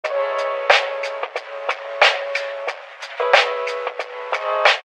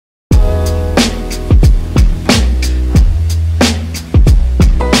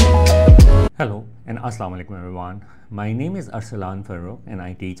Assalamu alaikum everyone. My name is Arsalan Farrukh and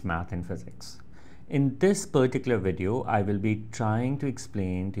I teach math and physics. In this particular video, I will be trying to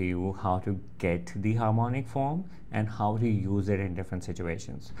explain to you how to get the harmonic form and how to use it in different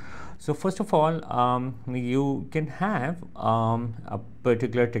situations. So first of all, you can have a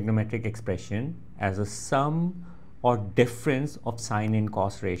particular trigonometric expression as a sum or difference of sine and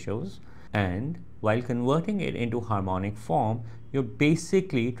cos ratios, and while converting it into harmonic form, you're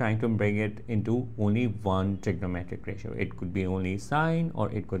basically trying to bring it into only one trigonometric ratio. It could be only sine or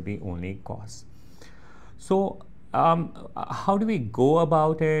it could be only cos. So how do we go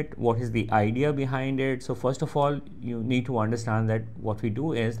about it? What is the idea behind it? So first of all, you need to understand that what we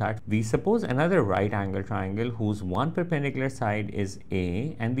do is that we suppose another right angle triangle whose one perpendicular side is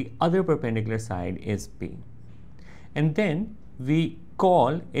A and the other perpendicular side is B. And then we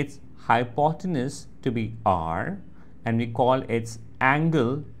call its hypotenuse to be R and we call its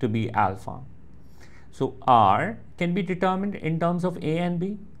angle to be alpha. So R can be determined in terms of A and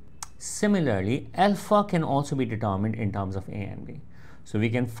B. Similarly, alpha can also be determined in terms of A and B. So we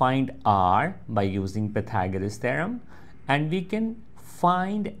can find R by using Pythagoras theorem, and we can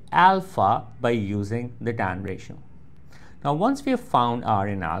find alpha by using the tan ratio. Now, once we have found R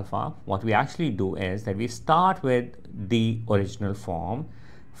and alpha, what we actually do is that we start with the original form.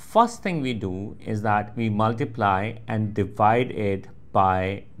 First thing we do is that we multiply and divide it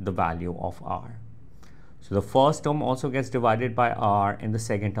by the value of R. So the first term also gets divided by R and the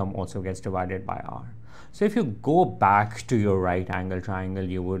second term also gets divided by R. So if you go back to your right angle triangle,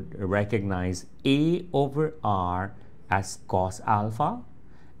 you would recognize A over R as cos alpha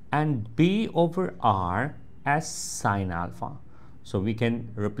and B over R as sine alpha. So we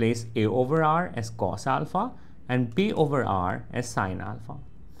can replace A over R as cos alpha and B over R as sine alpha.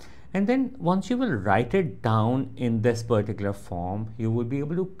 And then once you will write it down in this particular form, you will be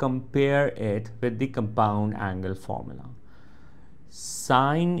able to compare it with the compound angle formula.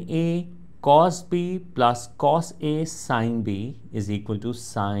 Sine A cos B plus cos A sine B is equal to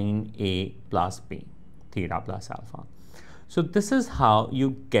sine A plus B, theta plus alpha. So this is how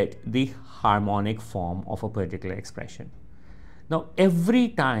you get the harmonic form of a particular expression. Now, every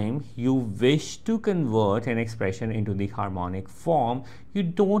time you wish to convert an expression into the harmonic form, you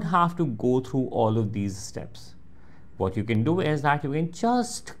don't have to go through all of these steps. What you can do is that you can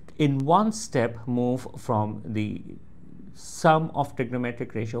just in one step move from the sum of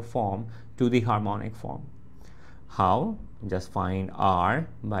trigonometric ratio form to the harmonic form. How? Just find R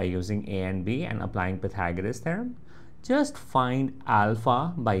by using A and B and applying Pythagoras theorem. Just find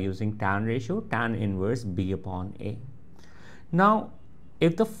alpha by using tan ratio, tan inverse B upon A. Now,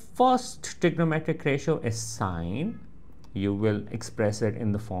 if the first trigonometric ratio is sine, you will express it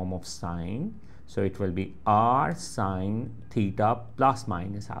in the form of sine. So it will be R sine theta plus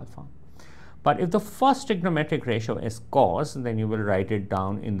minus alpha. But if the first trigonometric ratio is cos, then you will write it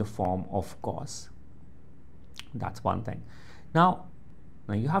down in the form of cos. That's one thing. Now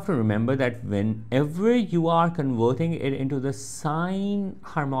you have to remember that whenever you are converting it into the sine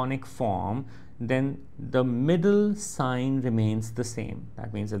harmonic form, then the middle sign remains the same.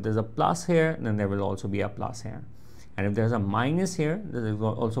 That means if there's a plus here, then there will also be a plus here. And if there's a minus here, there is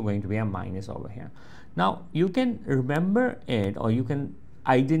also going to be a minus over here. Now, you can remember it or you can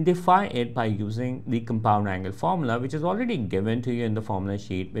identify it by using the compound angle formula, which is already given to you in the formula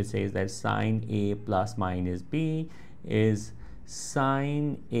sheet, which says that sine A plus minus B is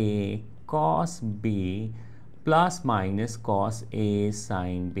sine A cos B plus minus cos A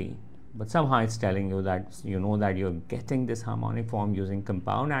sine B. But somehow it's telling you that you're getting this harmonic form using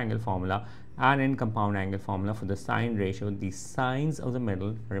compound angle formula, and in compound angle formula for the sine ratio, the signs of the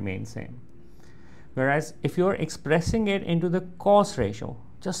middle remain same. Whereas if you're expressing it into the cos ratio,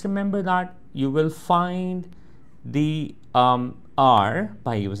 just remember that you will find the R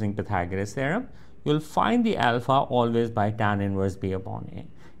by using Pythagoras theorem. You'll find the alpha always by tan inverse B upon A.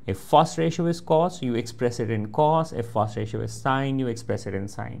 If first ratio is cos, you express it in cos. If first ratio is sine, you express it in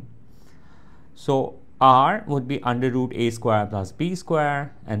sine. So R would be under root A square plus B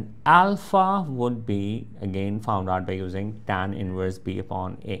square, and alpha would be again found out by using tan inverse B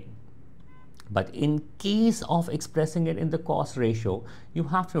upon A. But in case of expressing it in the cos ratio, you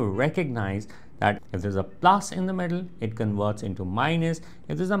have to recognize that if there's a plus in the middle, it converts into minus.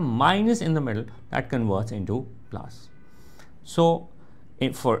 If there's a minus in the middle, that converts into plus. So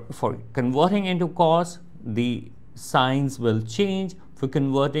for converting into cos, the signs will change. For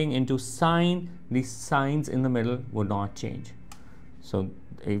converting into sine, the signs in the middle would not change. So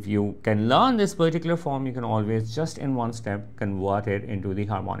if you can learn this particular form, you can always just in one step convert it into the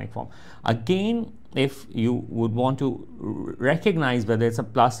harmonic form. Again, if you would want to recognize whether it's a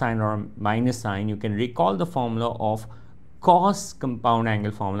plus sign or a minus sign, you can recall the formula of cos compound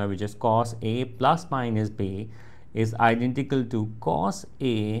angle formula, which is cos A plus minus B is identical to cos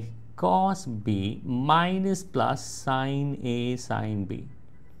A cos B minus plus sine A sine B.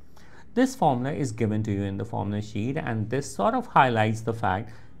 This formula is given to you in the formula sheet, and this sort of highlights the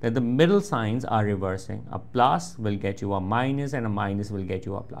fact that the middle signs are reversing. A plus will get you a minus and a minus will get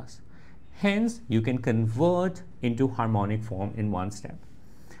you a plus. Hence, you can convert into harmonic form in one step.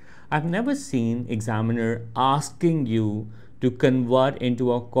 I've never seen examiner asking you to convert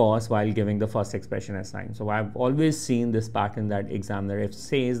into a cos while giving the first expression as sine. So I've always seen this pattern that examiner, if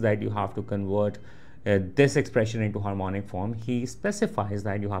says that you have to convert this expression into harmonic form, he specifies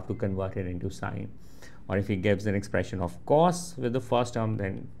that you have to convert it into sine. Or if he gives an expression of cos with the first term,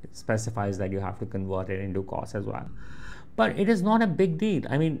 then it specifies that you have to convert it into cos as well. But it is not a big deal.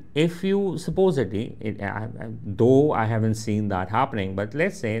 I mean, if you supposedly, though I haven't seen that happening, but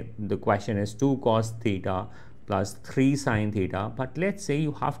let's say the question is 2 cos theta plus 3 sine theta, but let's say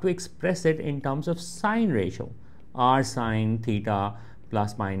you have to express it in terms of sine ratio, r sine theta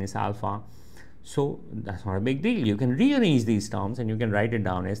plus minus alpha. So that's not a big deal. You can rearrange these terms and you can write it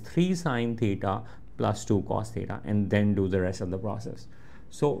down as 3 sine theta plus 2 cos theta and then do the rest of the process.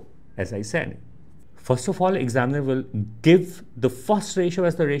 So as I said, first of all, examiner will give the first ratio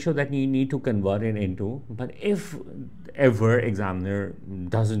as the ratio that you need to convert it into. But if ever examiner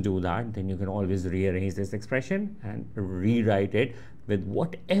doesn't do that, then you can always rearrange this expression and rewrite it with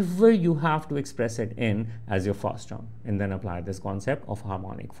whatever you have to express it in as your first term, and then apply this concept of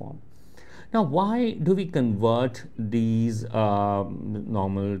harmonic form. Now, why do we convert these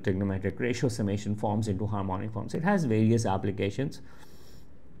normal trigonometric ratio summation forms into harmonic forms? It has various applications.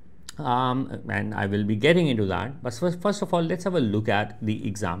 And I will be getting into that. But first of all, let's have a look at the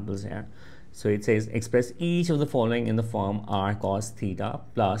examples here. So it says express each of the following in the form r cos theta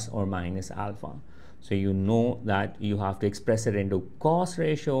plus or minus alpha. So you know that you have to express it into cos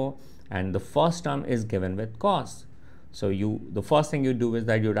ratio, and the first term is given with cos. So the first thing you do is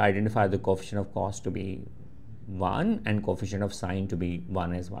that you would identify the coefficient of cos to be 1 and coefficient of sine to be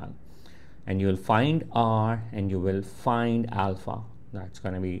 1 as well. And you will find r and you will find alpha. That's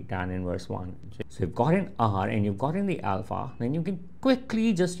going to be tan inverse 1. So you've got an r and you've got in the alpha, then you can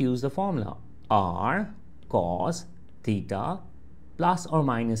quickly just use the formula r cos theta plus or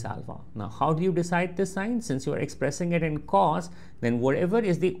minus alpha. Now, how do you decide this sign? Since you are expressing it in cos, then whatever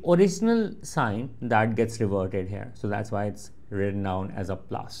is the original sign, that gets reverted here. So that's why it's written down as a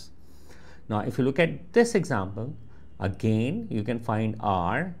plus. Now, if you look at this example, again, you can find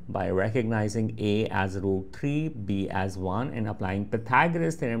r by recognizing a as root 3, b as 1, and applying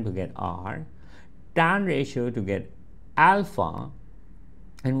Pythagoras theorem to get r, tan ratio to get alpha,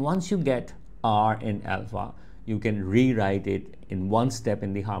 and once you get r in alpha, you can rewrite it in one step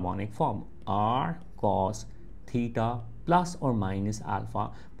in the harmonic form, r cos theta plus or minus alpha.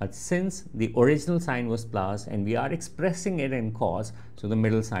 But since the original sign was plus and we are expressing it in cos, so the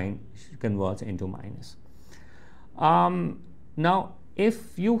middle sign converts into minus. Now,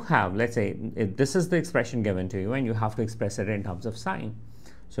 if you have, let's say, if this is the expression given to you and you have to express it in terms of sine.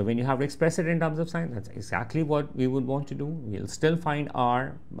 So when you have to express it in terms of sine, that's exactly what we would want to do. We'll still find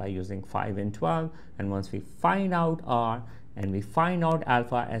r by using 5 and 12. And once we find out r and we find out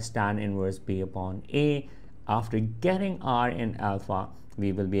alpha as tan inverse b upon a, after getting r in alpha,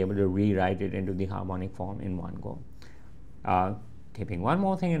 we will be able to rewrite it into the harmonic form in one go. Keeping one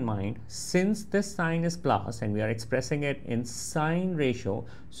more thing in mind, since this sign is plus and we are expressing it in sine ratio,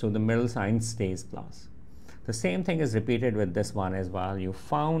 so the middle sign stays plus. The same thing is repeated with this one as well. You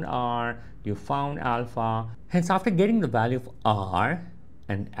found r, you found alpha. Hence, after getting the value of r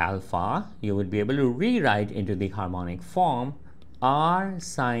and alpha, you would be able to rewrite into the harmonic form r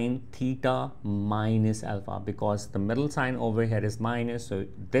sine theta minus alpha, because the middle sign over here is minus, so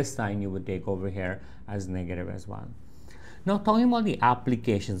this sign you would take over here as negative as well. Now, talking about the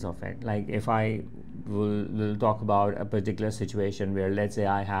applications of it, like if I will talk about a particular situation where, let's say,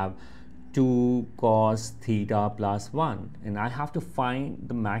 I have 2 cos theta plus 1 and I have to find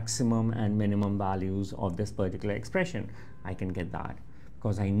the maximum and minimum values of this particular expression. I can get that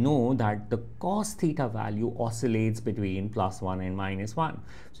because I know that the cos theta value oscillates between plus 1 and minus 1.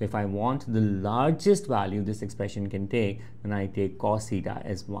 So if I want the largest value this expression can take, then I take cos theta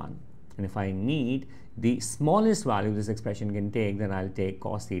as 1. And if I need the smallest value this expression can take, then I'll take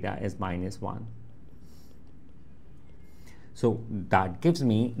cos theta as minus 1. So that gives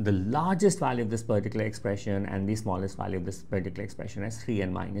me the largest value of this particular expression and the smallest value of this particular expression as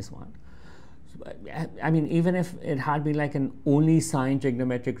 3n minus 1. I mean, even if it had been like an only sign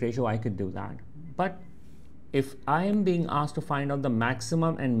trigonometric ratio, I could do that. But if I am being asked to find out the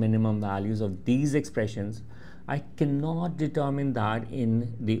maximum and minimum values of these expressions, I cannot determine that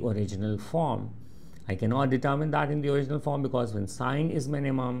in the original form. I cannot determine that in the original form because when sine is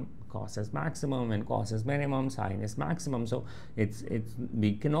minimum, cos is maximum, and cos is minimum, sine is maximum. So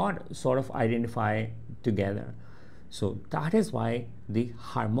we cannot sort of identify together. So that is why the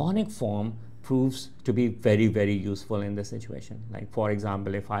harmonic form proves to be very, very useful in this situation. Like, for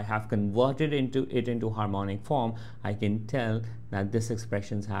example, if I have converted it into harmonic form, I can tell that this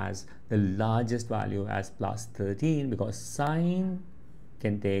expression has the largest value as plus 13 because sine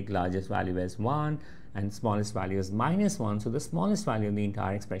can take largest value as 1 and smallest value is minus 1. So the smallest value of the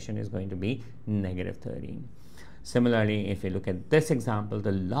entire expression is going to be negative 13. Similarly, if you look at this example,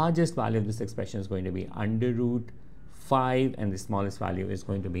 the largest value of this expression is going to be under root 5 and the smallest value is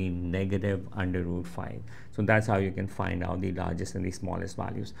going to be negative under root 5. So that's how you can find out the largest and the smallest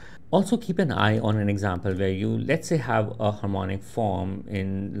values. Also keep an eye on an example where you, let's say, have a harmonic form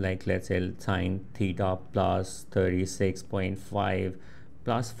in, like, let's say sine theta plus 36.5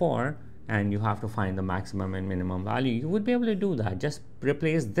 plus 4, and you have to find the maximum and minimum value. You would be able to do that. Just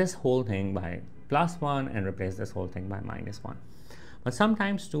replace this whole thing by plus 1 and replace this whole thing by minus 1. But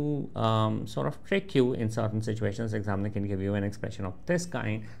sometimes to sort of trick you in certain situations, the examiner can give you an expression of this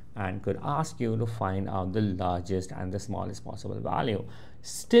kind and could ask you to find out the largest and the smallest possible value.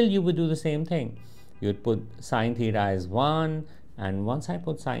 Still, you would do the same thing. You'd put sine theta as 1, and once I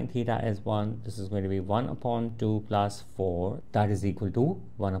put sine theta as 1, this is going to be 1 upon 2 plus 4, that is equal to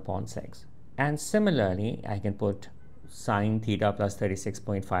 1 upon 6. And similarly, I can put sine theta plus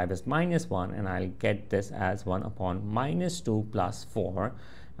 36.5 is minus 1, and I'll get this as 1 upon minus 2 plus 4,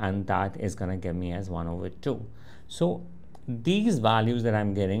 and that is going to give me as 1 over 2. So these values that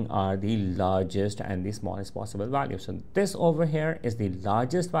I'm getting are the largest and the smallest possible value. So this over here is the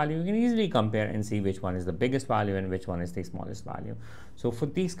largest value. You can easily compare and see which one is the biggest value and which one is the smallest value. So for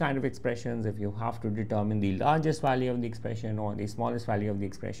these kind of expressions, if you have to determine the largest value of the expression or the smallest value of the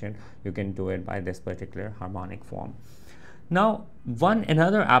expression, you can do it by this particular harmonic form. Now,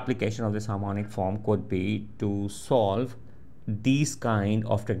 another application of this harmonic form could be to solve these kind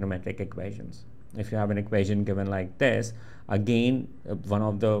of trigonometric equations. If you have an equation given like this, again, one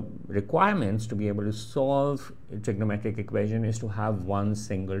of the requirements to be able to solve a trigonometric equation is to have one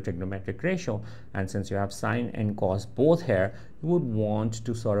single trigonometric ratio. And since you have sine and cos both here, you would want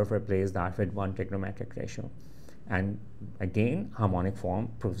to sort of replace that with one trigonometric ratio. And again, harmonic form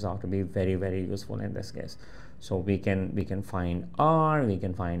proves out to be very, very useful in this case. So we can find r, we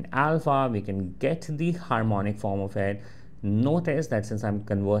can find alpha, we can get the harmonic form of it. Notice that since I'm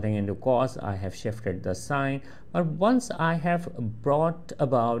converting into cos, I have shifted the sign, but once I have brought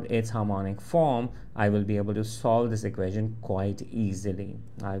about its harmonic form, I will be able to solve this equation quite easily.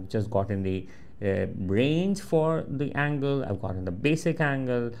 I've just gotten the range for the angle, I've gotten the basic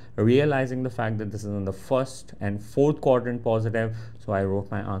angle, realizing the fact that this is in the first and fourth quadrant positive, so I wrote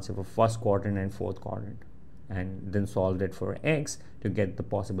my answer for first quadrant and fourth quadrant, and then solved it for x to get the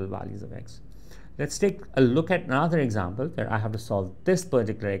possible values of x. Let's take a look at another example where I have to solve this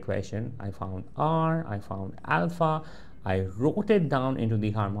particular equation. I found r, I found alpha, I wrote it down into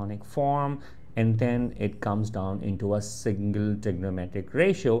the harmonic form, and then it comes down into a single trigonometric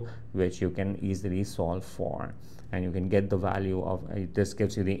ratio, which you can easily solve for. And you can get the value of, this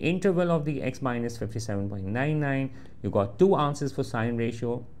gives you the interval of the x minus 57.99. You got two answers for sine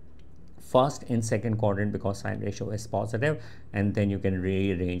ratio, first and second quadrant because sine ratio is positive, and then you can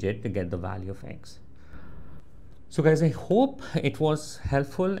rearrange it to get the value of x. So guys, I hope it was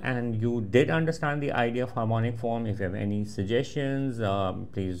helpful and you did understand the idea of harmonic form. If you have any suggestions,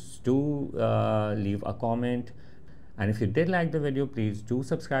 please do leave a comment. And if you did like the video, please do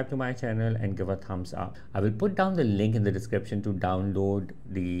subscribe to my channel and give a thumbs up. I will put down the link in the description to download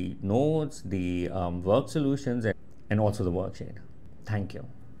the notes, the work solutions, and also the worksheet. Thank you.